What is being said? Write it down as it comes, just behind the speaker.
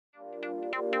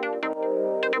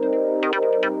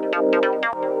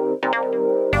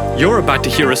You're about to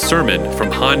hear a sermon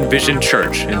from Han Vision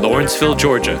Church in Lawrenceville,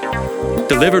 Georgia,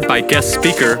 delivered by guest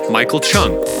speaker Michael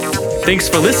Chung. Thanks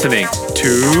for listening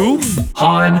to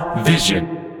Han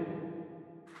Vision.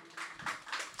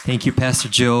 Thank you, Pastor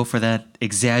Joe, for that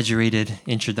exaggerated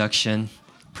introduction.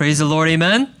 Praise the Lord,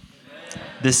 amen?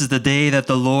 This is the day that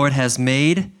the Lord has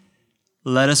made.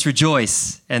 Let us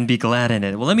rejoice and be glad in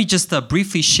it. Well, let me just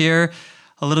briefly share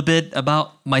a little bit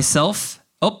about myself.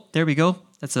 Oh, there we go.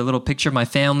 That's a little picture of my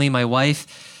family, my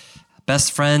wife,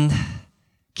 best friend,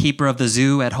 keeper of the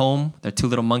zoo at home. There are two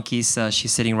little monkeys.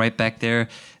 She's sitting right back there.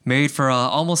 Married for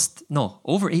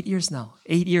over 8 years now.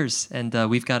 8 years. And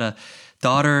we've got a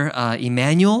daughter,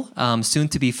 Emmanuel, soon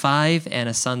to be 5, and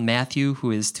a son, Matthew, who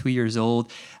is 2 years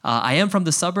old. I am from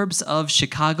the suburbs of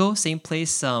Chicago, same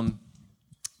place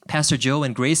Pastor Joe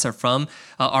and Grace are from.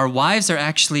 Our wives are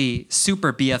actually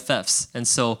super BFFs. And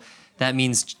so that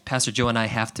means Pastor Joe and I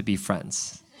have to be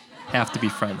friends.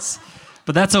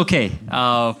 But that's okay.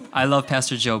 I love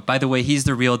Pastor Joe. By the way, he's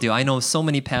the real deal. I know so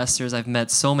many pastors. I've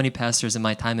met so many pastors in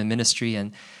my time in ministry,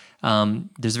 and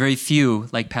there's very few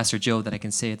like Pastor Joe that I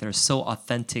can say that are so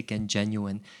authentic and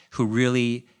genuine, who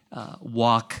really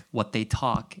walk what they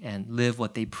talk and live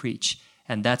what they preach.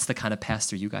 And that's the kind of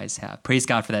pastor you guys have. Praise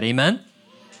God for that. Amen?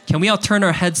 Can we all turn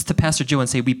our heads to Pastor Joe and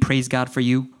say, we praise God for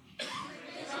you?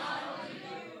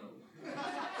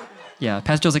 Yeah,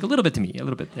 Pastor Joe's like, a little bit to me, a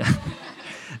little bit. Yeah.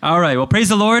 All right, well, praise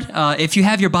the Lord. If you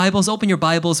have your Bibles, open your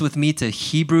Bibles with me to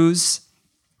Hebrews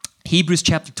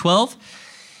chapter 12.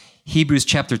 Hebrews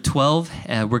chapter 12,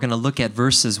 we're going to look at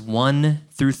verses 1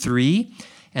 through 3.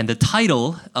 And the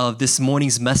title of this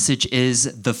morning's message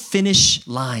is The Finish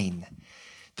Line.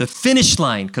 The finish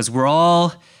line, because we're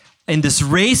all in this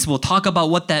race. We'll talk about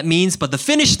what that means, but the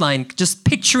finish line, just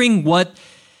picturing what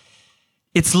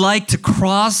it's like to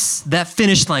cross that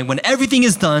finish line when everything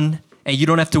is done and you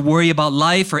don't have to worry about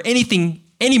life or anything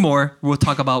anymore. We'll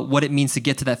talk about what it means to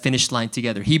get to that finish line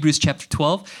together. Hebrews chapter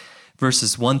 12,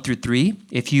 verses 1 through 3.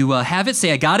 If you have it,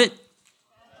 say, I got it.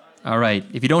 All right.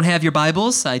 If you don't have your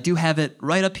Bibles, I do have it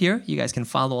right up here. You guys can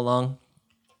follow along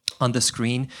on the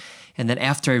screen. And then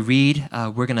after I read,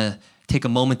 we're going to take a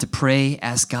moment to pray,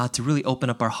 ask God to really open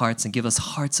up our hearts and give us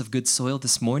hearts of good soil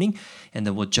this morning, and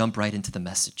then we'll jump right into the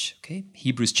message, okay?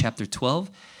 Hebrews chapter 12,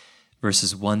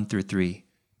 verses 1 through 3.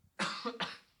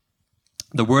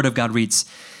 The Word of God reads,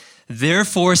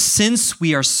 Therefore, since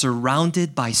we are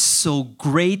surrounded by so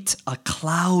great a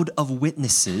cloud of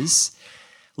witnesses,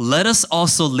 let us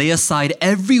also lay aside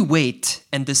every weight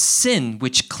and the sin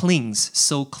which clings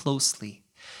so closely.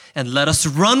 And let us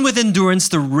run with endurance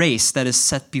the race that is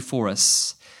set before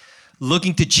us,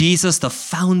 looking to Jesus, the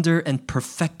founder and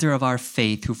perfecter of our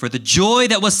faith, who for the joy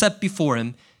that was set before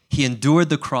him, he endured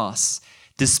the cross,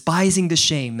 despising the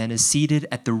shame, and is seated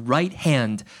at the right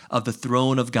hand of the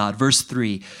throne of God. Verse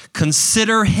 3,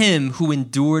 Consider him who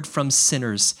endured from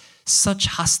sinners such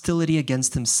hostility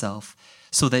against himself,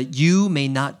 so that you may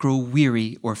not grow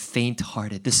weary or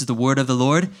faint-hearted. This is the word of the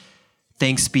Lord.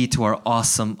 Thanks be to our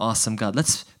awesome, awesome God.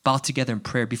 Let's bow together in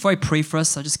prayer. Before I pray for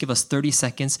us, I'll just give us 30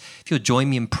 seconds. If you'll join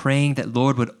me in praying that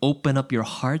Lord would open up your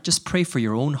heart, just pray for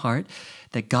your own heart,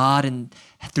 that God, and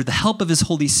through the help of his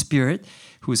Holy Spirit,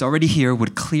 who is already here,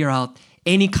 would clear out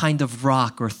any kind of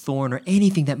rock or thorn or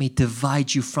anything that may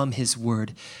divide you from his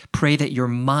word. Pray that your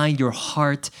mind, your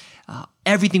heart,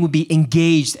 everything would be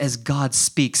engaged as God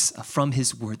speaks from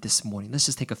his word this morning. Let's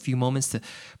just take a few moments to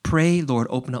pray. Lord,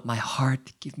 open up my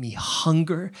heart. Give me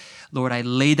hunger. Lord, I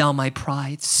lay down my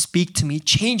pride. Speak to me.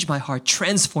 Change my heart.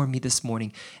 Transform me this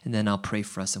morning. And then I'll pray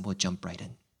for us and we'll jump right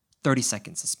in. 30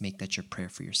 seconds. Let's make that your prayer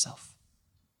for yourself.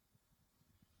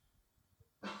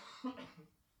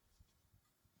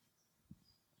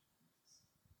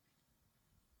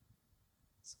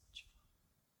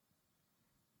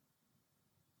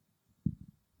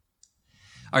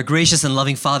 Our gracious and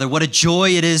loving Father, what a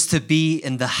joy it is to be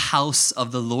in the house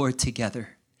of the Lord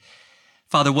together.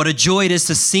 Father, what a joy it is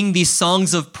to sing these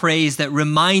songs of praise that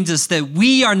remind us that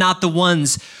we are not the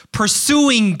ones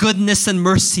pursuing goodness and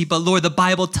mercy, but Lord, the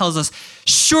Bible tells us,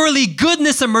 surely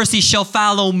goodness and mercy shall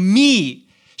follow me,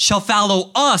 shall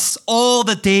follow us all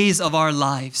the days of our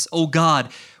lives. Oh God,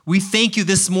 we thank you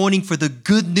this morning for the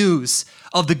good news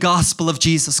of the gospel of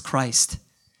Jesus Christ.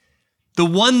 The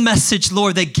one message,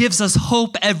 Lord, that gives us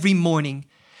hope every morning,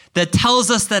 that tells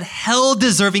us that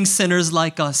hell-deserving sinners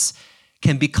like us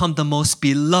can become the most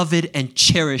beloved and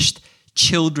cherished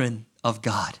children of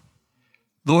God.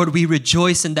 Lord, we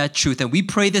rejoice in that truth, and we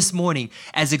pray this morning,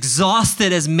 as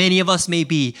exhausted as many of us may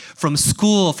be from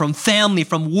school, from family,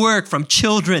 from work, from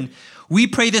children, we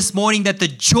pray this morning that the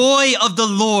joy of the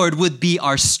Lord would be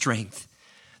our strength.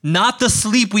 Not the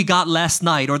sleep we got last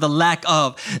night or the lack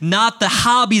of, not the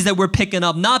hobbies that we're picking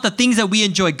up, not the things that we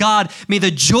enjoy. God, may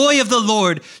the joy of the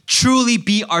Lord truly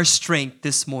be our strength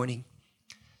this morning.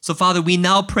 So Father, we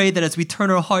now pray that as we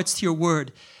turn our hearts to your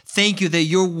word, thank you that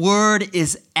your word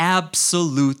is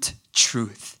absolute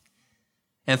truth.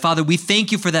 And Father, we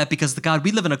thank you for that because, God,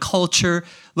 we live in a culture,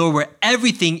 Lord, where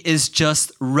everything is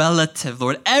just relative,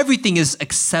 Lord. Everything is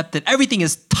accepted. Everything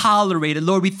is tolerated.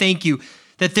 Lord, we thank you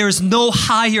that there is no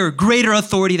higher, greater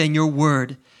authority than your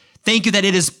word. Thank you that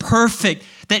it is perfect,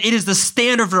 that it is the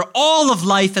standard for all of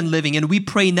life and living. And we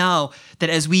pray now that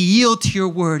as we yield to your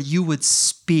word, you would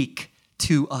speak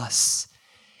to us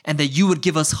and that you would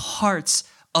give us hearts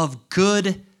of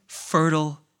good,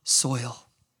 fertile soil.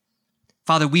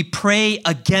 Father, we pray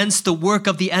against the work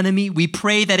of the enemy. We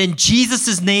pray that in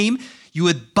Jesus' name, you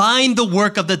would bind the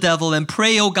work of the devil and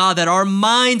pray, oh God, that our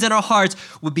minds and our hearts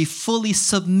would be fully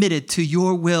submitted to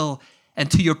your will and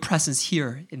to your presence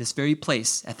here in this very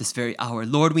place at this very hour.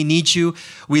 Lord, we need you.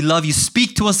 We love you.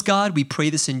 Speak to us, God. We pray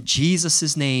this in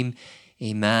Jesus' name.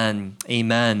 Amen.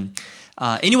 Amen.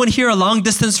 Anyone here a long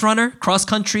distance runner, cross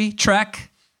country, track?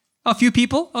 A few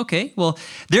people? Okay. Well,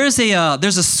 there's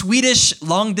a Swedish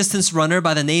long distance runner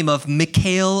by the name of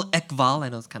Mikael Ekvall. I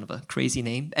know it's kind of a crazy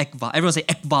name. Ekvall. Everyone say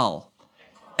Ekvall.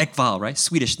 Ekvall, right?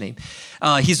 Swedish name.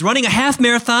 He's running a half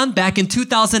marathon back in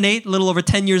 2008, a little over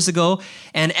 10 years ago.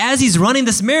 And as he's running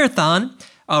this marathon,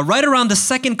 right around the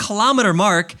 2nd kilometer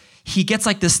mark, he gets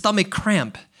like this stomach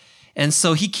cramp. And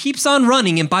so he keeps on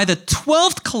running. And by the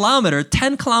 12th kilometer,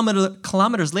 10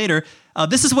 kilometers later,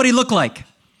 this is what he looked like.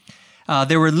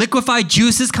 There were liquefied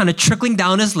juices kind of trickling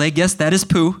down his leg. Yes, that is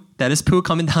poo. That is poo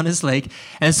coming down his leg.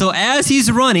 And so as he's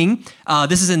running,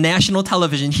 this is in national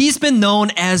television. He's been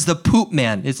known as the Poop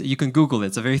Man. You can Google it.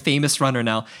 It's a very famous runner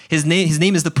now. His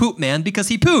name is the Poop Man because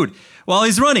he pooed while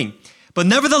he's running. But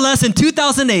nevertheless, in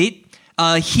 2008,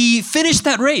 he finished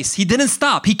that race. He didn't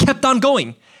stop. He kept on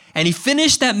going. And he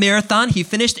finished that marathon. He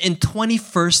finished in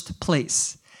 21st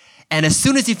place. And as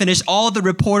soon as he finished, all the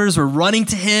reporters were running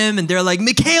to him and they're like,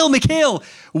 Mikael,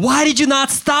 why did you not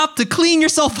stop to clean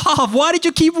yourself off? Why did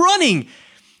you keep running?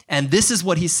 And this is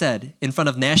what he said in front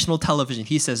of national television.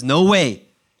 He says, no way.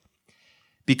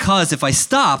 Because if I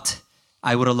stopped,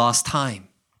 I would have lost time.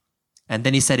 And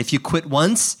then he said, if you quit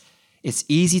once, it's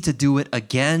easy to do it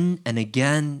again and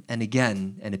again and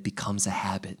again, and it becomes a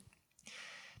habit.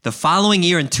 The following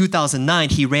year in 2009,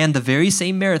 he ran the very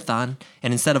same marathon,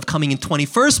 and instead of coming in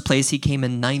 21st place, he came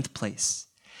in 9th place.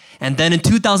 And then in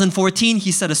 2014,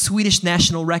 he set a Swedish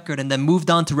national record and then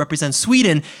moved on to represent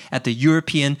Sweden at the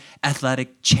European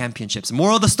Athletic Championships. The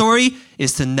moral of the story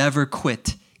is to never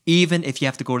quit, even if you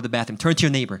have to go to the bathroom. Turn to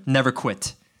your neighbor, never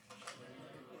quit.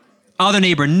 Other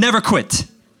neighbor, never quit.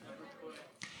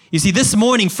 You see, this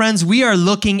morning, friends, we are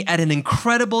looking at an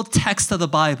incredible text of the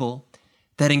Bible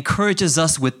that encourages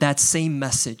us with that same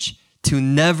message, to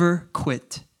never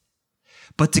quit,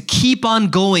 but to keep on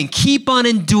going, keep on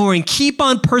enduring, keep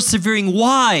on persevering.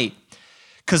 Why?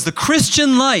 Because the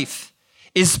Christian life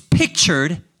is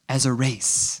pictured as a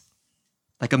race,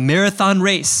 like a marathon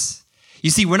race. You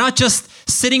see, we're not just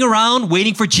sitting around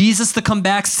waiting for Jesus to come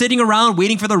back, sitting around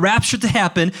waiting for the rapture to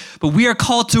happen, but we are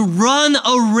called to run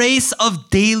a race of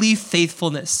daily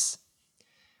faithfulness,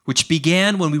 which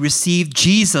began when we received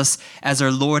Jesus as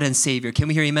our Lord and Savior. Can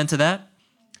we hear amen to that?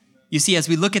 You see, as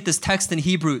we look at this text in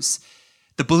Hebrews,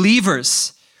 the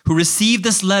believers who received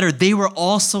this letter, they were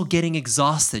also getting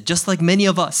exhausted, just like many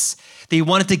of us. They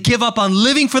wanted to give up on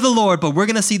living for the Lord, but we're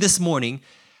going to see this morning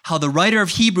how the writer of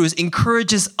Hebrews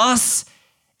encourages us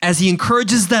as he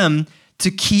encourages them to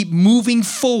keep moving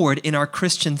forward in our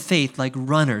Christian faith like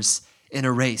runners in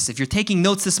a race. If you're taking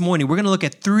notes this morning, we're going to look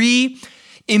at 3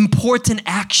 important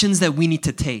actions that we need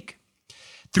to take.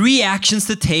 3 actions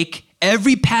to take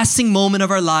every passing moment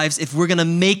of our lives if we're going to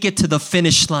make it to the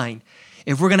finish line.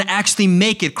 If we're going to actually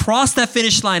make it, cross that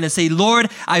finish line and say,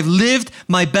 Lord, I've lived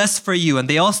my best for you. And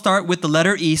they all start with the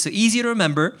letter E, so easy to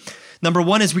remember. Number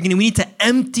 1 is we need to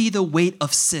empty the weight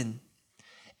of sin.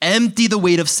 Empty the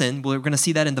weight of sin. We're going to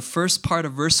see that in the first part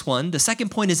of verse 1. The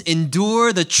second point is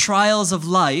endure the trials of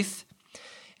life.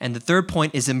 And the third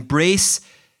point is embrace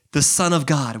the Son of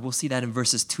God. We'll see that in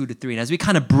verses 2 to 3. And as we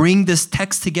kind of bring this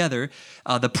text together,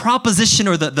 the proposition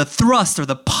or the thrust or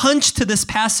the punch to this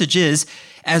passage is,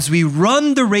 as we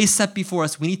run the race set before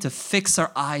us, we need to fix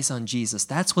our eyes on Jesus.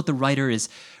 That's what the writer is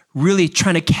really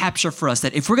trying to capture for us,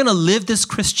 that if we're going to live this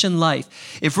Christian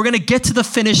life, if we're going to get to the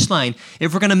finish line,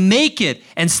 if we're going to make it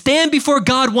and stand before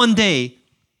God one day,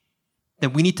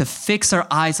 then we need to fix our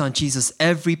eyes on Jesus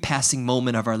every passing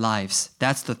moment of our lives.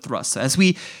 That's the thrust. So as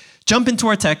we jump into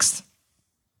our text,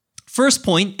 first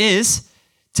point is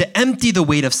to empty the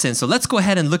weight of sin. So let's go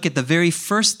ahead and look at the very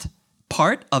first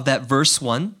part of that verse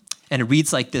 1. And it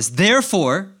reads like this: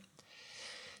 Therefore,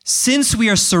 since we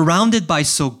are surrounded by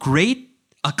so great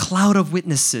a cloud of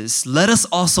witnesses, let us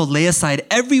also lay aside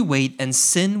every weight and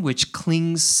sin which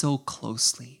clings so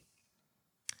closely.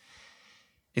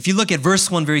 If you look at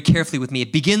verse 1 very carefully with me,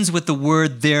 it begins with the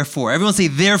word therefore. Everyone say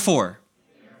therefore.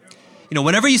 You know,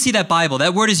 whenever you see that Bible,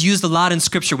 that word is used a lot in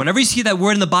Scripture. Whenever you see that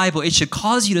word in the Bible, it should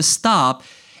cause you to stop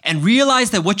and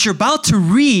realize that what you're about to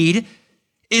read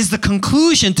is the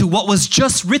conclusion to what was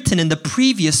just written in the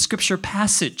previous Scripture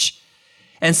passage.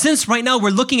 And since right now we're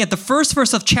looking at the first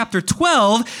verse of chapter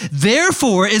 12,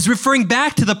 therefore is referring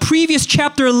back to the previous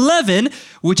chapter 11,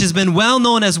 which has been well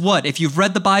known as what? If you've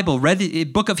read the Bible, read the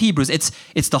book of Hebrews,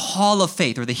 it's the hall of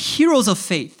faith or the heroes of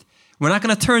faith. We're not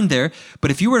going to turn there, but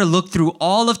if you were to look through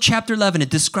all of chapter 11, it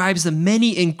describes the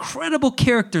many incredible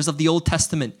characters of the Old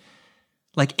Testament,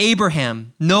 like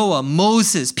Abraham, Noah,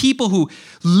 Moses, people who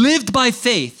lived by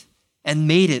faith and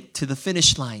made it to the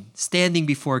finish line, standing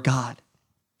before God.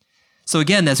 So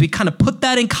again, as we kind of put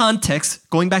that in context,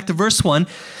 going back to verse 1,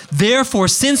 therefore,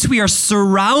 since we are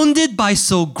surrounded by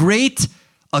so great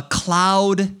a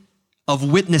cloud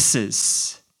of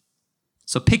witnesses.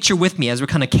 So picture with me as we're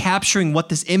kind of capturing what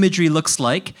this imagery looks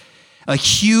like. A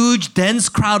huge, dense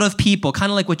crowd of people,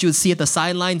 kind of like what you would see at the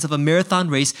sidelines of a marathon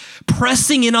race,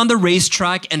 pressing in on the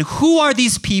racetrack. And who are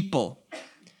these people?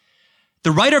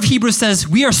 The writer of Hebrews says,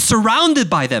 we are surrounded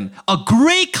by them, a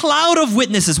great cloud of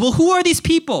witnesses. Well, who are these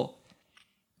people?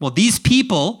 Well, these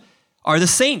people are the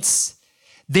saints.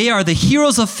 They are the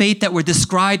heroes of faith that were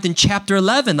described in chapter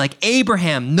 11, like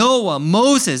Abraham, Noah,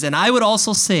 Moses. And I would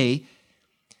also say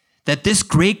that this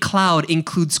great cloud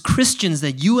includes Christians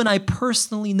that you and I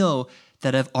personally know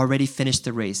that have already finished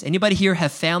the race. Anybody here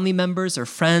have family members or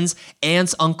friends,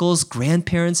 aunts, uncles,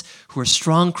 grandparents who are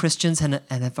strong Christians and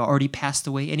have already passed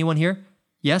away? Anyone here?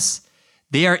 Yes?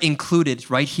 They are included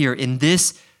right here in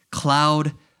this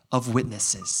cloud of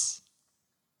witnesses.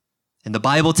 And the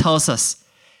Bible tells us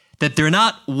that they're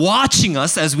not watching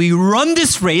us as we run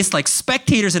this race like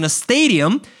spectators in a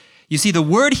stadium. You see, the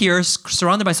word here,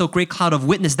 surrounded by so great cloud of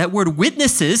witness, that word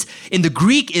witnesses in the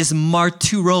Greek is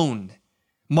martyron.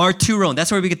 Martyron.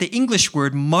 That's where we get the English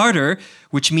word martyr,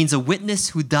 which means a witness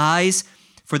who dies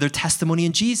for their testimony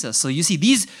in Jesus. So you see,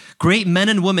 these great men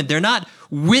and women, they're not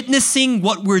witnessing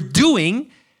what we're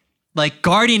doing like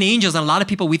guardian angels. And a lot of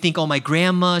people, we think, oh, my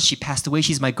grandma, she passed away,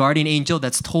 she's my guardian angel.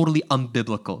 That's totally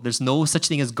unbiblical. There's no such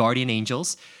thing as guardian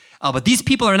angels. But these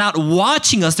people are not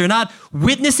watching us. They're not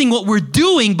witnessing what we're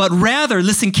doing, but rather,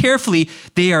 listen carefully,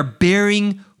 they are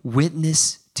bearing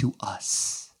witness to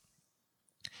us.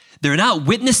 They're not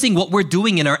witnessing what we're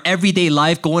doing in our everyday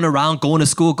life, going around, going to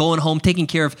school, going home, taking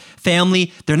care of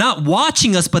family. They're not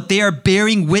watching us, but they are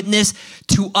bearing witness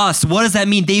to us. What does that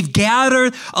mean? They've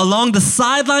gathered along the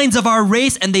sidelines of our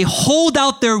race and they hold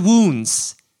out their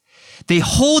wounds. They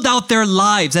hold out their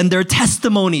lives and their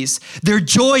testimonies, their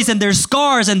joys and their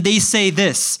scars, and they say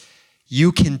this: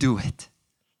 you can do it.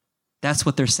 That's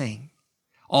what they're saying.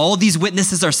 All these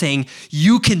witnesses are saying,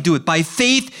 you can do it. By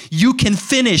faith, you can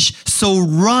finish, so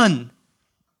run.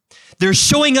 They're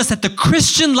showing us that the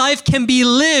Christian life can be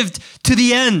lived to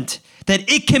the end,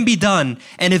 that it can be done.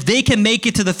 And if they can make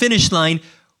it to the finish line,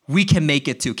 we can make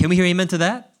it too. Can we hear amen to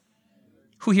that?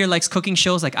 Who here likes cooking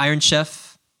shows like Iron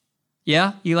Chef?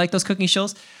 Yeah? You like those cooking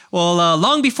shows? Well,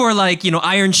 long before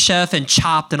Iron Chef and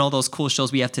Chopped and all those cool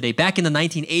shows we have today, back in the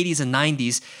 1980s and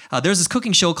 90s, there's this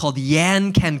cooking show called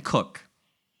Yan Can Cook.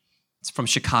 It's from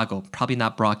Chicago, probably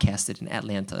not broadcasted in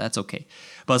Atlanta. That's okay.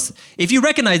 But if you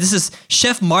recognize, this is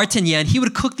Chef Martin Yan. He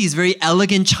would cook these very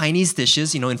elegant Chinese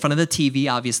dishes, in front of the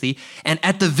TV, obviously. And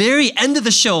at the very end of the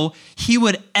show, he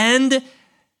would end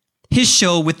his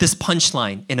show with this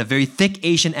punchline in a very thick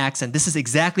Asian accent. This is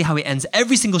exactly how he ends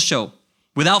every single show,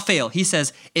 without fail. He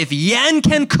says, if Yan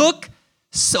can cook,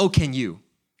 so can you.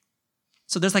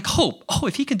 So there's like hope. Oh,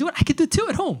 if he can do it, I can do it too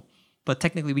at home. But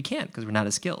technically we can't because we're not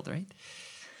as skilled, right?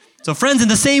 So friends, in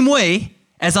the same way,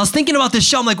 as I was thinking about this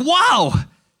show, I'm like, wow,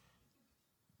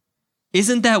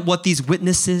 isn't that what these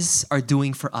witnesses are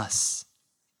doing for us?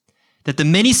 That the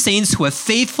many saints who have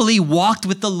faithfully walked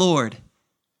with the Lord,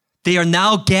 they are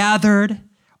now gathered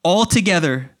all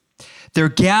together. They're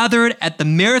gathered at the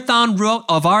marathon route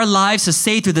of our lives to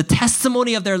say through the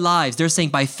testimony of their lives, they're saying,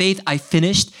 by faith, I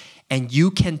finished, and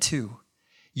you can too.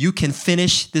 You can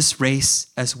finish this race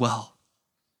as well.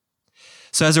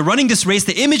 So as we're running this race,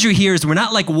 the imagery here is we're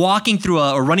not like walking through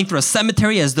or running through a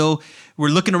cemetery as though we're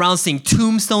looking around seeing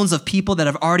tombstones of people that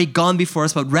have already gone before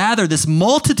us, but rather this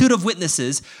multitude of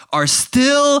witnesses are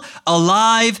still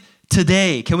alive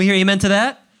today. Can we hear amen to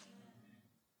that?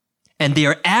 And they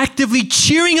are actively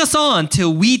cheering us on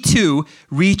till we too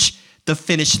reach the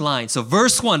finish line. So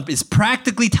verse 1 is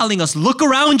practically telling us, look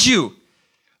around you.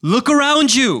 Look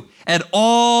around you at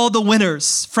all the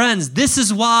winners. Friends, this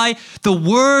is why the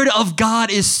Word of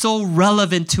God is so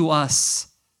relevant to us.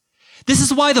 This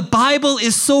is why the Bible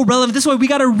is so relevant. This is why we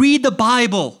got to read the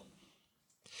Bible.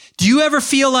 Do you ever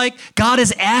feel like God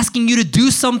is asking you to do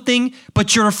something,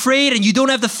 but you're afraid and you don't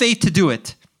have the faith to do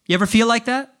it? You ever feel like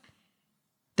that?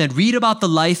 Then read about the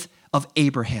life of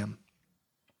Abraham.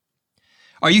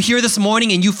 Are you here this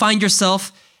morning and you find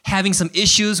yourself having some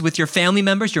issues with your family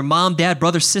members, your mom, dad,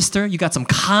 brother, sister? You got some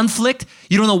conflict.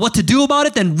 You don't know what to do about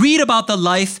it? Then read about the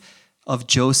life of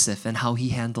Joseph and how he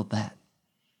handled that.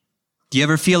 Do you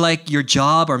ever feel like your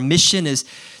job or mission is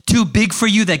too big for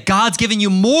you, that God's given you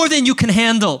more than you can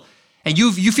handle, and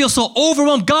you feel so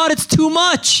overwhelmed? God, it's too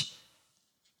much.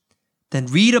 Then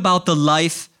read about the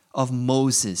life of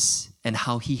Moses and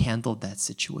how he handled that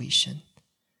situation.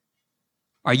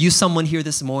 Are you someone here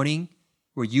this morning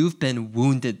where you've been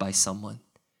wounded by someone?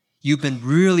 You've been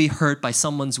really hurt by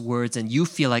someone's words and you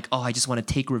feel like, oh, I just want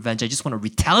to take revenge. I just want to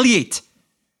retaliate.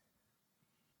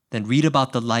 Then read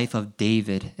about the life of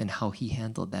David and how he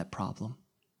handled that problem.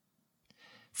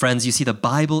 Friends, you see, the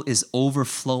Bible is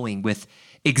overflowing with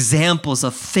examples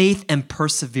of faith and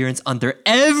perseverance under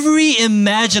every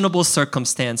imaginable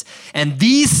circumstance. And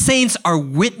these saints are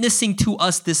witnessing to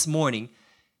us this morning.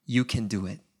 You can do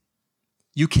it.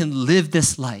 You can live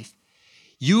this life.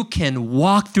 You can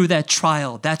walk through that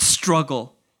trial, that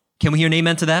struggle. Can we hear an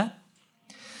amen to that?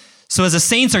 So as the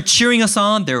saints are cheering us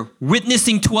on, they're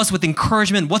witnessing to us with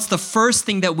encouragement. What's the first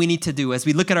thing that we need to do as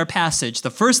we look at our passage? The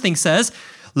first thing says,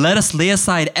 let us lay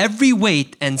aside every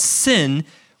weight and sin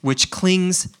which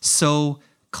clings so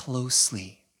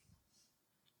closely.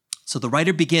 So the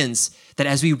writer begins that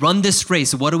as we run this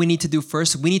race, what do we need to do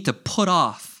first? We need to put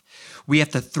off. We have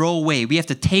to throw away. We have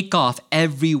to take off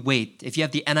every weight. If you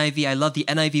have the NIV, I love the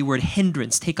NIV word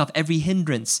hindrance. Take off every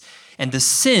hindrance and the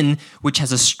sin which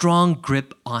has a strong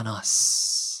grip on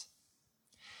us.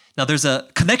 Now there's a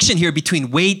connection here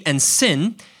between weight and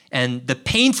sin, and the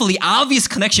painfully obvious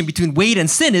connection between weight and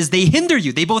sin is they hinder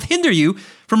you. They both hinder you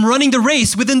from running the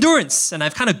race with endurance. And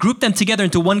I've kind of grouped them together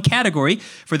into one category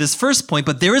for this first point,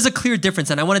 but there is a clear difference,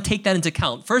 and I want to take that into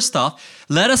account. First off,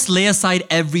 let us lay aside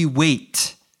every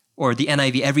weight, or the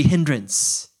NIV, every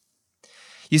hindrance.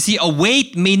 You see, a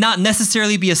weight may not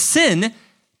necessarily be a sin,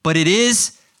 but it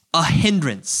is a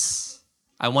hindrance.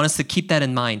 I want us to keep that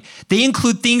in mind. They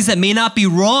include things that may not be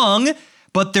wrong,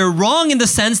 but they're wrong in the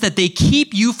sense that they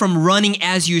keep you from running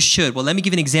as you should. Well, let me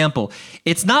give you an example.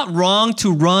 It's not wrong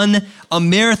to run a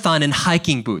marathon in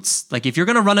hiking boots. Like if you're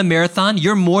going to run a marathon,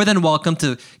 you're more than welcome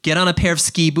to get on a pair of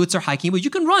ski boots or hiking boots. You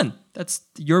can run.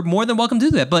 You're more than welcome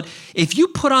to do that. But if you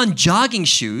put on jogging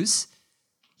shoes,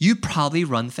 you probably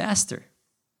run faster.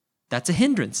 That's a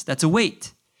hindrance. That's a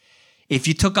weight. If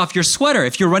you took off your sweater,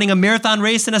 if you're running a marathon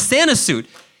race in a Santa suit,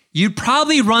 you'd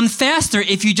probably run faster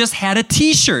if you just had a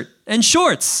t-shirt and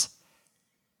shorts.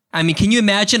 I mean, can you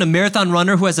imagine a marathon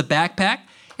runner who has a backpack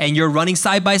and you're running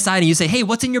side by side and you say, hey,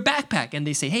 what's in your backpack? And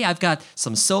they say, hey, I've got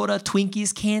some soda,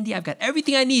 Twinkies, candy. I've got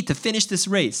everything I need to finish this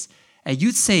race. And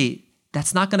you'd say,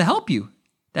 that's not going to help you.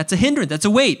 That's a hindrance. That's a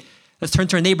weight. Let's turn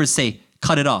to our neighbor and say,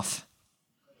 cut it off.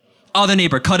 Other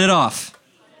neighbor, cut it off.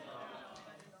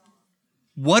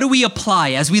 What do we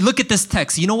apply as we look at this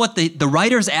text? You know what the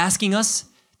writer is asking us?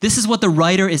 This is what the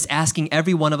writer is asking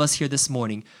every one of us here this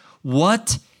morning.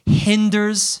 What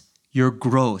hinders your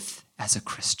growth as a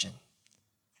Christian?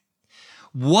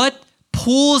 What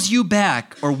pulls you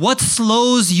back or what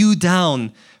slows you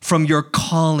down from your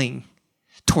calling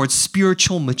towards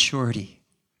spiritual maturity?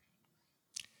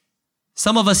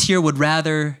 Some of us here would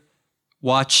rather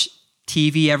watch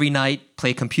TV every night,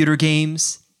 play computer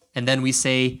games, and then we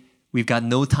say, we've got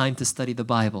no time to study the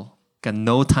Bible, got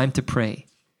no time to pray.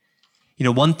 You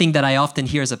know, one thing that I often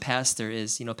hear as a pastor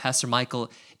is, Pastor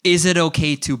Michael, is it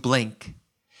okay to blink?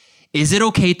 Is it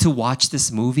okay to watch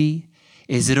this movie?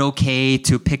 Is it okay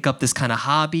to pick up this kind of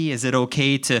hobby? Is it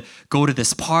okay to go to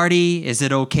this party? Is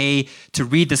it okay to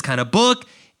read this kind of book?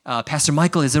 Pastor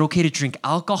Michael, is it okay to drink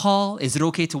alcohol? Is it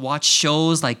okay to watch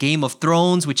shows like Game of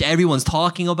Thrones, which everyone's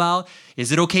talking about?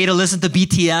 Is it okay to listen to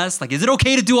BTS? Is it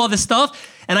okay to do all this stuff?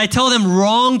 And I tell them,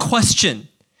 wrong question.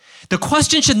 The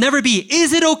question should never be,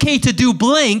 is it okay to do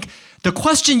blank? The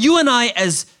question you and I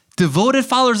as devoted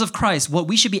followers of Christ, what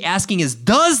we should be asking is,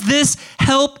 does this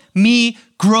help me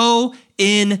grow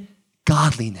in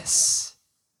godliness?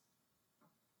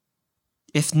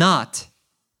 If not,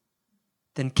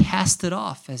 then cast it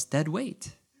off as dead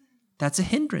weight. That's a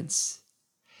hindrance.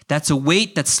 That's a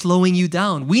weight that's slowing you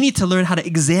down. We need to learn how to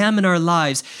examine our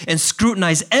lives and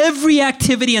scrutinize every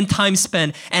activity and time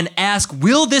spent and ask,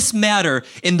 will this matter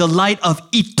in the light of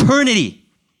eternity?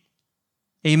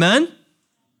 Amen?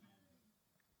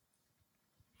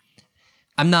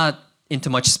 I'm not into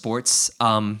much sports,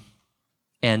 and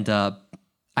I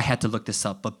had to look this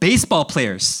up, but baseball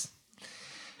players,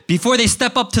 before they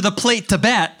step up to the plate to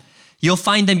bat, you'll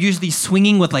find them usually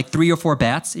swinging with like 3 or 4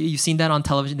 bats. You've seen that on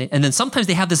television. And then sometimes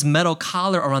they have this metal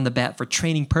collar around the bat for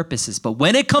training purposes. But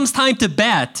when it comes time to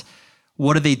bat,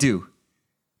 what do?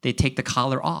 They take the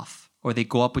collar off, or they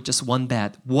go up with just one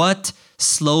bat. What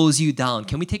slows you down?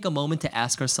 Can we take a moment to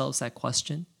ask ourselves that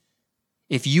question?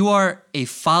 If you are a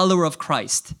follower of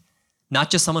Christ, not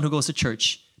just someone who goes to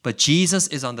church, but Jesus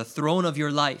is on the throne of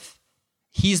your life.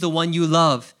 He's the one you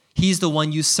love. He's the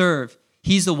one you serve.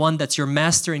 He's the one that's your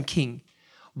master and king.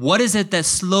 What is it that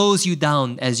slows you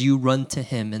down as you run to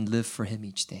him and live for him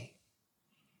each day?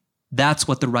 That's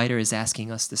what the writer is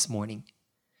asking us this morning.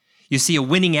 You see, a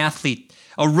winning athlete,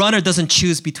 a runner doesn't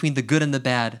choose between the good and the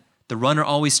bad. The runner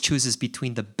always chooses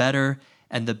between the better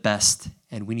and the best,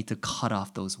 and we need to cut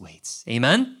off those weights.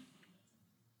 Amen?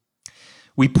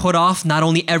 We put off not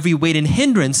only every weight and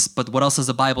hindrance, but what else does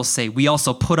the Bible say? We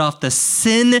also put off the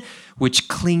sin which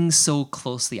clings so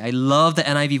closely. I love the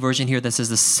NIV version here that says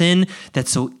the sin that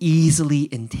so easily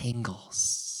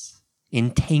entangles.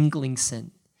 Entangling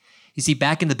sin. You see,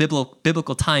 back in the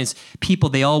biblical times, people,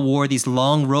 they all wore these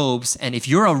long robes, and if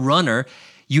you're a runner,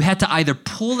 you had to either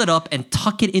pull it up and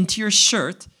tuck it into your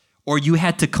shirt, or you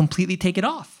had to completely take it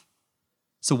off.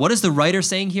 So what is the writer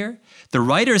saying here? The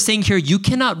writer is saying here, you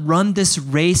cannot run this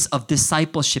race of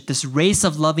discipleship, this race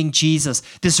of loving Jesus,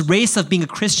 this race of being a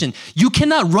Christian. You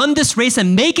cannot run this race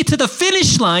and make it to the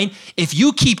finish line if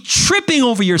you keep tripping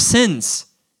over your sins.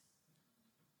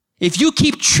 If you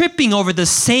keep tripping over the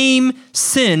same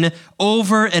sin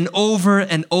over and over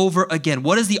and over again.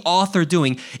 What is the author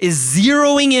doing? Is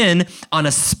zeroing in on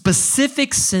a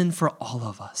specific sin for all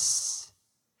of us.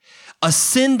 A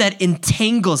sin that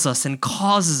entangles us and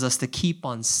causes us to keep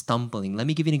on stumbling. Let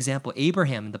me give you an example.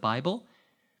 Abraham in the Bible,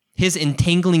 his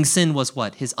entangling sin was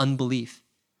what? His unbelief.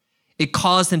 It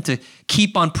caused him to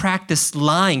keep on practice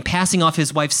lying, passing off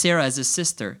his wife Sarah as his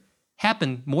sister.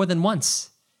 Happened more than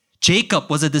once. Jacob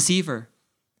was a deceiver.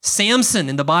 Samson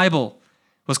in the Bible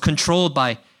was controlled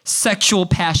by sexual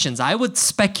passions. I would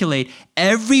speculate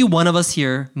every one of us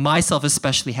here, myself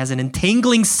especially, has an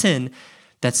entangling sin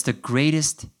that's the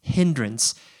greatest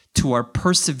hindrance to our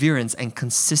perseverance and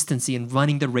consistency in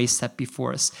running the race set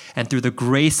before us. And through the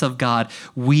grace of God,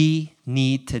 we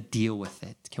need to deal with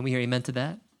it. Can we hear amen to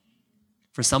that?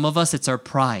 For some of us, it's our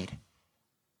pride.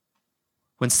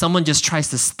 When someone just tries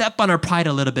to step on our pride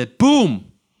a little bit,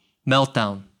 boom,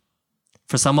 meltdown.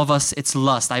 For some of us, it's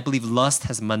lust. I believe lust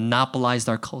has monopolized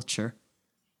our culture.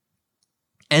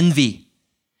 Envy.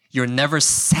 You're never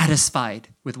satisfied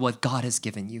with what God has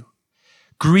given you.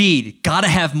 Greed, gotta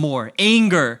have more.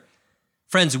 Anger.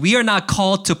 Friends, we are not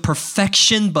called to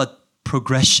perfection, but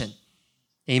progression.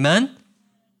 Amen?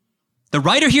 The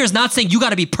writer here is not saying you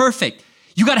gotta be perfect.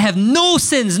 You gotta have no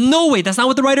sins, no way. That's not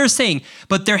what the writer is saying.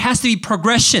 But there has to be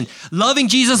progression. Loving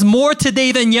Jesus more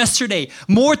today than yesterday.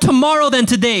 More tomorrow than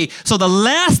today. So the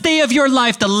last day of your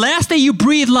life, the last day you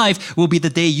breathe life, will be the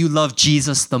day you love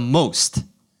Jesus the most.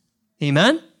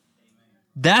 Amen?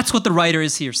 That's what the writer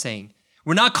is here saying.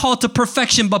 We're not called to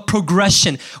perfection, but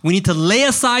progression. We need to lay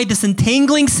aside this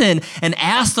entangling sin and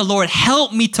ask the Lord,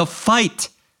 help me to fight.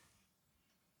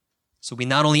 So we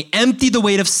not only empty the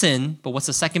weight of sin, but what's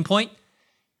the second point?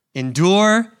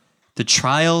 Endure the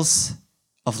trials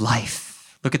of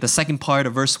life. Look at the second part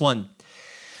of verse 1.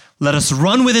 Let us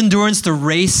run with endurance the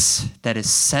race that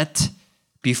is set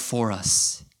before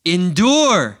us.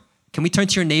 Endure. Can we turn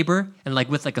to your neighbor and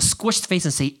with a squished face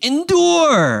and say,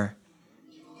 endure.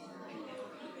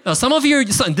 No, some of you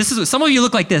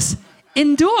look like this.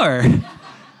 Endure.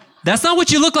 That's not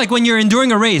what you look like when you're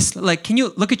enduring a race. Can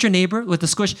you look at your neighbor with the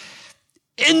squish?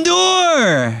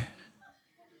 Endure.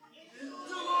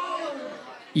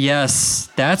 Yes,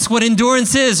 that's what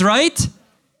endurance is, right?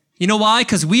 You know why?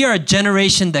 Because we are a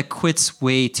generation that quits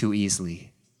way too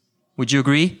easily. Would you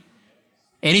agree?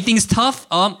 Anything's tough?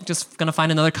 Oh, I'm just gonna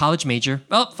find another college major.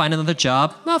 Oh, find another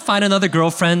job. Oh, find another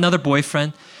girlfriend, another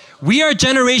boyfriend. We are a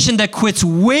generation that quits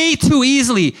way too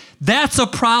easily. That's a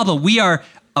problem. We have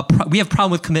a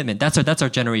problem with commitment. That's our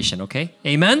generation, okay?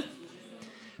 Amen?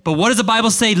 But what does the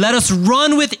Bible say? Let us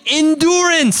run with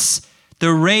endurance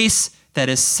the race that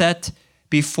is set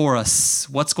before us.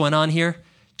 What's going on here?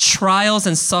 Trials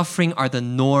and suffering are the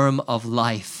norm of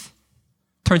life.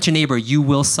 Turn to your neighbor, you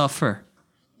will suffer.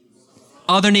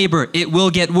 Other neighbor, it will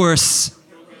get worse.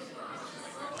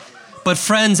 But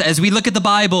friends, as we look at the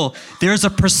Bible, there's a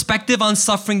perspective on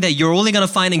suffering that you're only going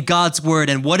to find in God's word.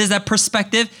 And what is that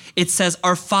perspective? It says,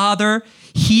 our Father,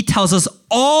 He tells us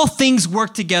all things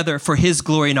work together for His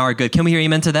glory and our good. Can we hear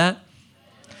amen to that?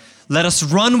 Let us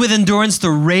run with endurance the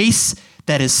race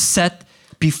that is set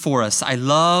before us. I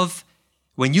love,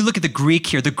 when you look at the Greek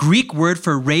here, the Greek word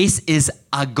for race is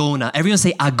agona. Everyone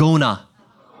say agona.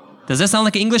 Does that sound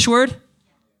like an English word?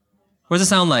 What does it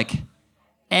sound like?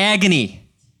 Agony.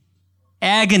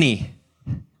 Agony.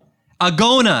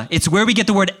 Agona. It's where we get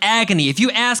the word agony. If you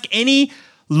ask any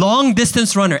long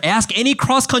distance runner, ask any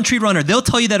cross country runner, they'll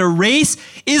tell you that a race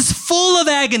is full of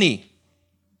agony.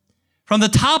 From the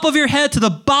top of your head to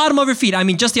the bottom of your feet. I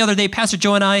mean, just the other day, Pastor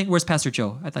Joe and I, where's Pastor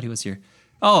Joe? I thought he was here.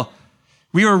 Oh,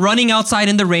 we were running outside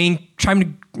in the rain,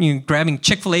 trying to, grabbing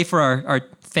Chick-fil-A for our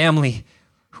family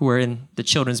who were in the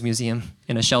Children's Museum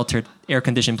in a sheltered,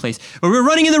 air-conditioned place. But we were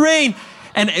running in the rain.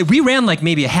 And we ran like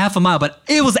maybe a half a mile, but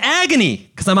it was agony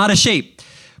because I'm out of shape.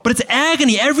 But it's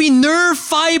agony. Every nerve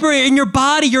fiber in your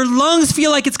body, your lungs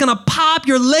feel like it's going to pop.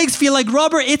 Your legs feel like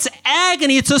rubber. It's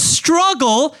agony. It's a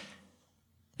struggle.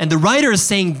 And the writer is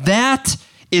saying that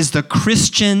is the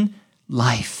Christian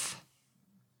life.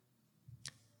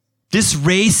 This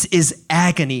race is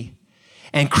agony.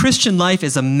 And Christian life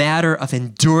is a matter of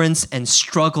endurance and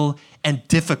struggle and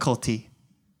difficulty.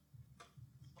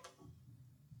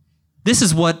 This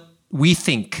is what we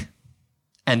think,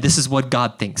 and this is what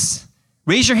God thinks.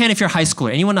 Raise your hand if you're a high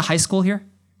schooler. Anyone in high school here?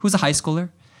 Who's a high schooler?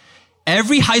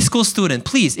 Every high school student,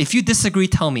 please, if you disagree,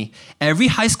 tell me. Every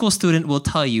high school student will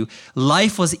tell you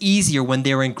life was easier when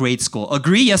they were in grade school.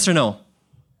 Agree, yes or no?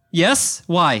 Yes?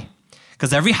 Why?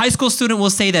 Because every high school student will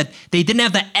say that they didn't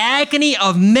have the agony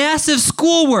of massive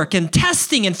schoolwork and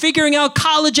testing and figuring out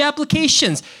college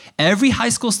applications. Every high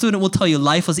school student will tell you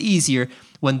life was easier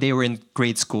when they were in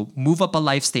grade school. Move up a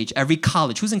life stage. Every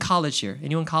college. Who's in college here?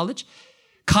 Anyone in college?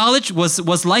 College,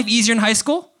 was life easier in high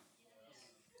school?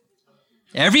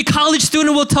 Every college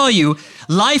student will tell you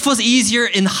life was easier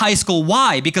in high school.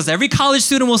 Why? Because every college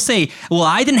student will say, well,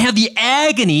 I didn't have the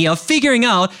agony of figuring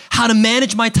out how to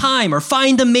manage my time or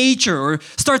find a major or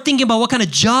start thinking about what kind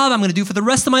of job I'm going to do for the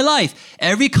rest of my life.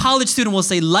 Every college student will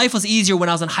say life was easier when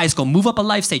I was in high school. Move up a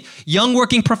life stage. Young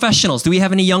working professionals. Do we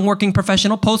have any young working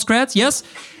professional postgrads? Yes?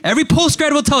 Every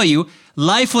postgrad will tell you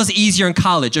life was easier in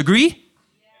college. Agree?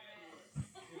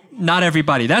 Not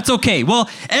everybody. That's okay. Well,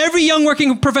 every young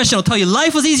working professional will tell you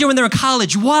life was easier when they were in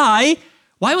college. Why?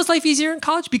 Why was life easier in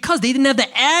college? Because they didn't have the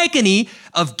agony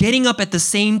of getting up at the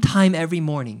same time every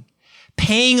morning,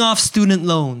 paying off student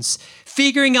loans,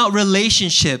 figuring out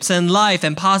relationships and life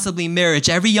and possibly marriage.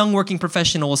 Every young working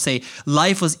professional will say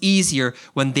life was easier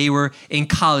when they were in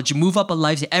college. Move up a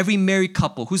life. Every married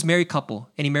couple. Who's married couple?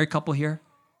 Any married couple here?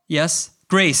 Yes?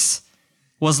 Grace,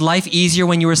 was life easier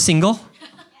when you were single?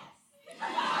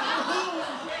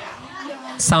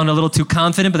 Sound a little too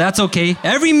confident, but that's okay.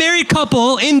 Every married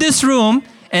couple in this room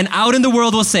and out in the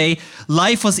world will say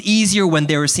life was easier when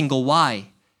they were single. Why?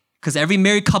 Because every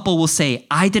married couple will say,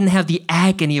 I didn't have the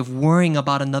agony of worrying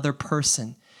about another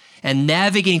person and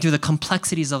navigating through the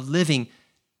complexities of living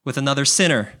with another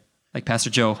sinner, like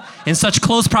Pastor Joe, in such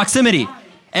close proximity.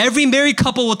 Every married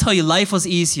couple will tell you life was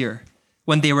easier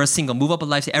when they were single. Move up a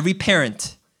life. Every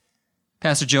parent,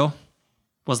 Pastor Joe,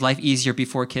 was life easier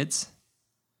before kids?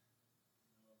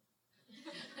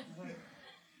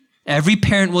 Every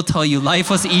parent will tell you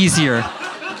life was easier.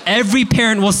 Every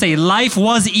parent will say life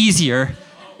was easier,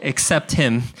 except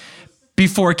him,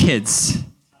 before kids.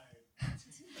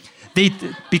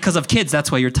 Because of kids,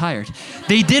 that's why you're tired.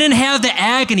 They didn't have the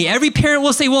agony. Every parent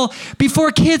will say, well,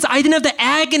 before kids, I didn't have the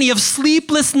agony of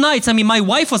sleepless nights. I mean, my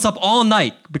wife was up all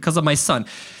night because of my son.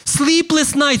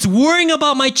 Sleepless nights, worrying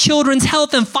about my children's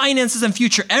health and finances and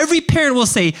future. Every parent will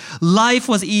say, life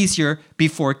was easier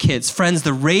before kids. Friends,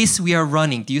 the race we are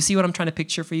running, do you see what I'm trying to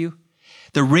picture for you?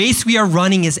 The race we are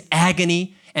running is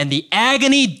agony, and the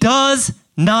agony does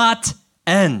not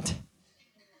end.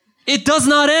 It does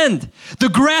not end. The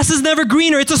grass is never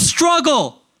greener. It's a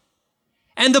struggle.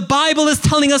 And the Bible is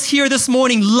telling us here this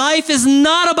morning, life is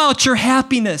not about your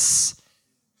happiness.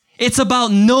 It's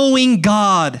about knowing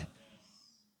God.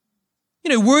 You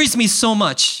know, it worries me so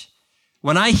much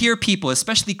When I hear people,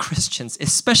 especially Christians,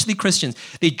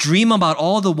 they dream about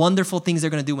all the wonderful things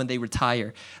they're going to do when they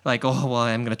retire. Like, oh, well,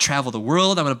 I'm going to travel the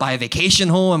world. I'm going to buy a vacation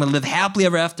home. I'm going to live happily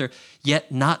ever after.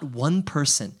 Yet not one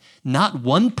person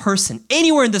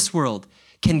anywhere in this world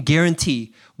can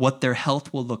guarantee what their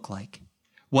health will look like,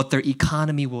 what their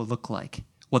economy will look like,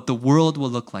 what the world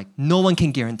will look like. No one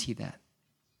can guarantee that.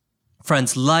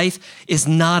 Friends, life is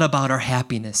not about our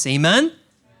happiness. Amen?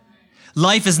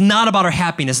 Life is not about our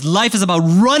happiness. Life is about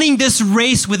running this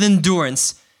race with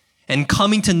endurance and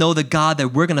coming to know the God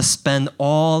that we're going to spend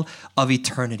all of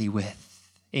eternity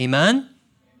with. Amen?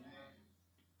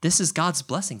 This is God's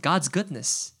blessing, God's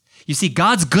goodness. You see,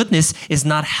 God's goodness is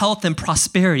not health and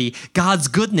prosperity. God's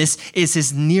goodness is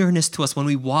his nearness to us when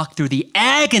we walk through the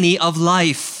agony of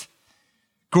life.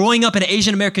 Growing up in an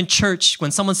Asian American church, when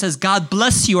someone says, God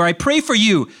bless you, or I pray for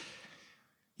you,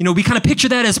 we kind of picture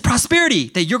that as prosperity,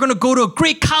 that you're going to go to a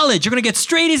great college, you're going to get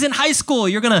straight A's in high school,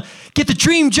 you're going to get the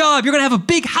dream job, you're going to have a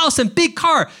big house and big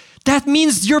car. That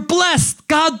means you're blessed.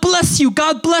 God bless you.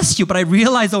 God bless you. But I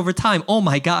realized over time, oh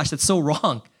my gosh, that's so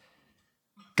wrong.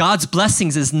 God's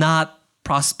blessings is not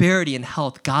prosperity and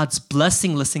health. God's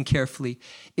blessing, listen carefully,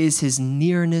 is his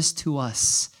nearness to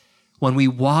us when we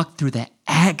walk through the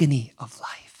agony of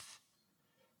life.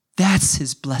 That's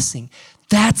his blessing.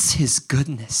 That's his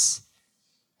goodness.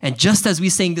 And just as we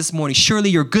sang this morning, surely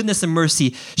your goodness and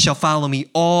mercy shall follow me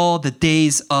all the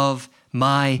days of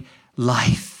my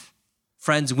life.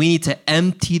 Friends, we need to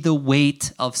empty the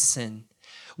weight of sin.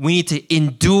 We need to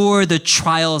endure the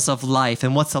trials of life.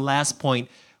 And what's the last point?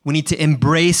 We need to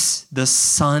embrace the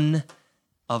Son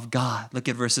of God. Look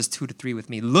at verses 2-3 with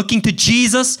me. Looking to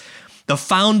Jesus, the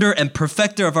founder and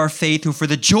perfecter of our faith, who for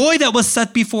the joy that was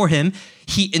set before him,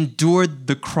 he endured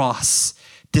the cross,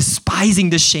 despising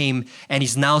the shame, and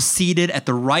he's now seated at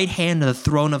the right hand of the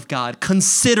throne of God.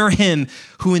 Consider him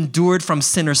who endured from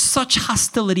sinners such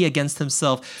hostility against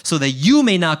himself, so that you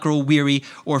may not grow weary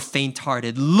or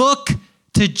faint-hearted. Look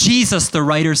to Jesus, the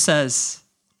writer says.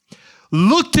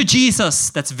 Look to Jesus.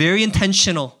 That's very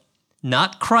intentional.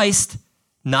 Not Christ,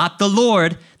 not the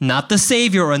Lord, not the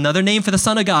Savior, or another name for the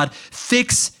Son of God.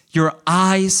 Fix your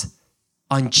eyes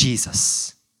on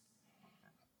Jesus.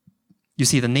 You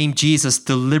see, the name Jesus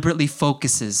deliberately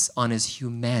focuses on his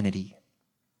humanity.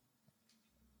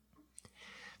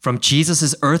 From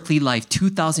Jesus' earthly life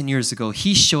 2,000 years ago,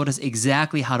 he showed us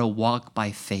exactly how to walk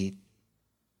by faith.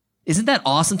 Isn't that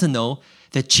awesome to know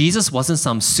that Jesus wasn't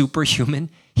some superhuman?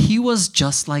 He was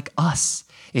just like us.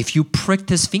 If you pricked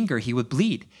his finger, he would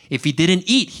bleed. If he didn't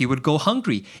eat, he would go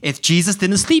hungry. If Jesus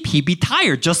didn't sleep, he'd be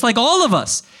tired, just like all of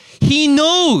us. He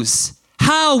knows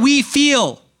how we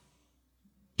feel.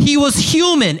 He was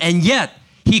human, and yet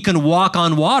he can walk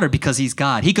on water because he's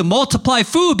God. He can multiply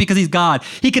food because he's God.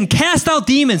 He can cast out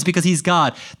demons because he's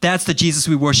God. That's the Jesus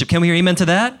we worship. Can we hear amen to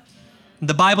that?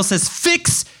 The Bible says,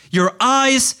 fix your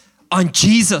eyes on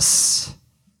Jesus.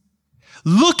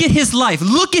 Look at his life.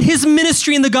 Look at his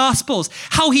ministry in the Gospels.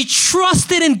 How he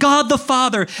trusted in God the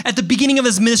Father at the beginning of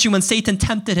his ministry when Satan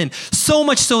tempted him. So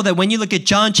much so that when you look at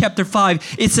John chapter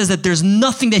 5, it says that there's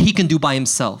nothing that he can do by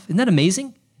himself. Isn't that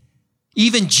amazing?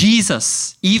 Even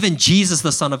Jesus,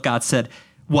 the Son of God said,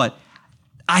 what?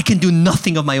 I can do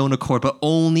nothing of my own accord, but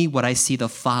only what I see the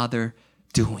Father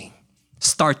doing.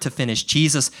 Start to finish,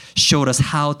 Jesus showed us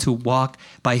how to walk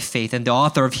by faith. And the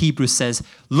author of Hebrews says,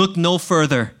 look no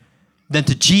further than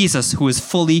to Jesus, who is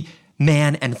fully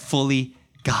man and fully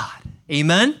God.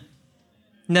 Amen?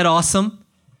 Isn't that awesome?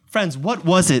 Friends, what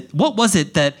was it? What was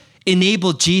it that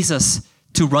enabled Jesus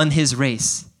to run his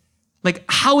race? Like,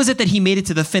 how is it that he made it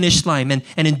to the finish line and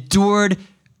endured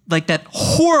like that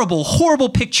horrible, horrible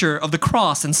picture of the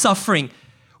cross and suffering?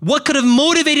 What could have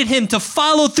motivated him to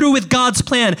follow through with God's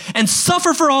plan and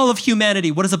suffer for all of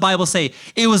humanity? What does the Bible say?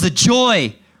 It was the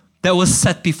joy that was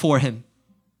set before him.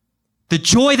 The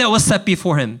joy that was set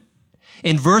before him.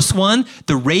 In verse 1,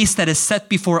 the race that is set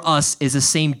before us is the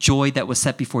same joy that was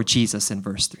set before Jesus in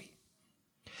verse 3.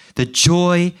 The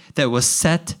joy that was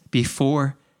set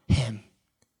before him.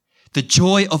 The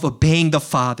joy of obeying the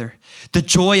Father. The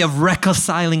joy of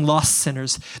reconciling lost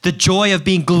sinners. The joy of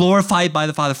being glorified by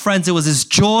the Father. Friends, it was his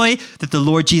joy that the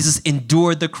Lord Jesus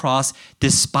endured the cross,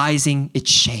 despising its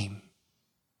shame.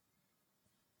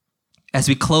 As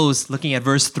we close, looking at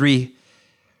verse 3,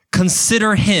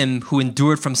 consider him who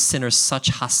endured from sinners such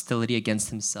hostility against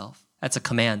himself. That's a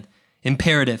command,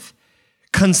 imperative.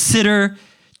 Consider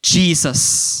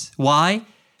Jesus. Why?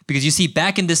 Because you see,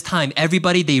 back in this time,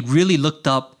 everybody, they really looked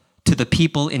up to the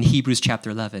people in Hebrews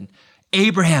chapter 11.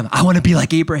 Abraham, I want to be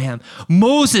like Abraham.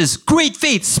 Moses, great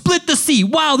faith, split the sea.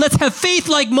 Wow, let's have faith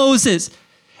like Moses.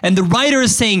 And the writer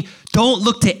is saying, Don't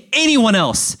look to anyone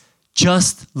else.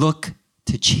 Just look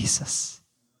to Jesus.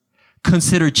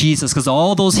 Consider Jesus, because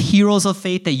all those heroes of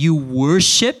faith that you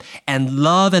worship and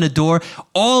love and adore,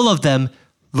 all of them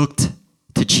looked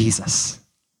to Jesus.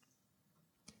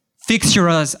 Fix your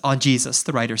eyes on Jesus,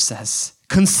 the writer says.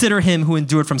 Consider him who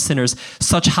endured from sinners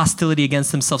such hostility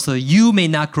against himself, so that you may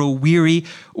not grow weary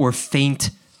or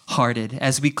faint-hearted.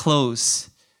 As we close,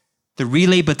 the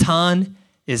relay baton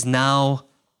is now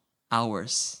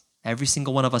ours. Every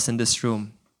single one of us in this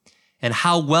room. And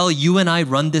how well you and I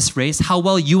run this race, how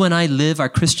well you and I live our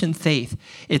Christian faith,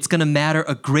 it's going to matter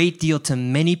a great deal to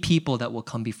many people that will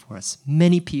come before us.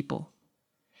 Many people.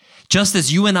 Just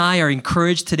as you and I are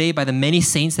encouraged today by the many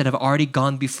saints that have already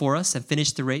gone before us and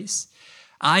finished the race,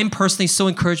 I'm personally so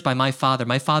encouraged by my father.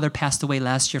 My father passed away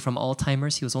last year from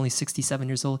Alzheimer's. He was only 67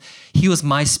 years old. He was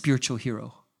my spiritual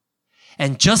hero.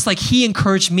 And just like he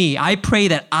encouraged me, I pray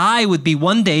that I would be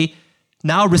one day,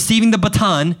 now receiving the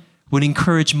baton, would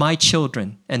encourage my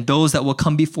children and those that will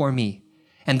come before me.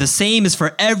 And the same is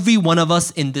for every one of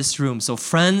us in this room. So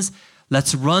friends,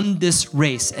 let's run this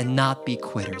race and not be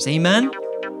quitters. Amen?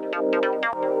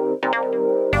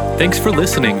 Thanks for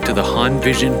listening to the Han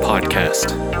Vision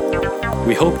podcast.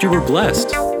 We hope you were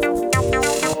blessed.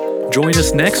 Join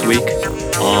us next week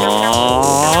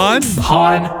on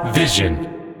Han Vision.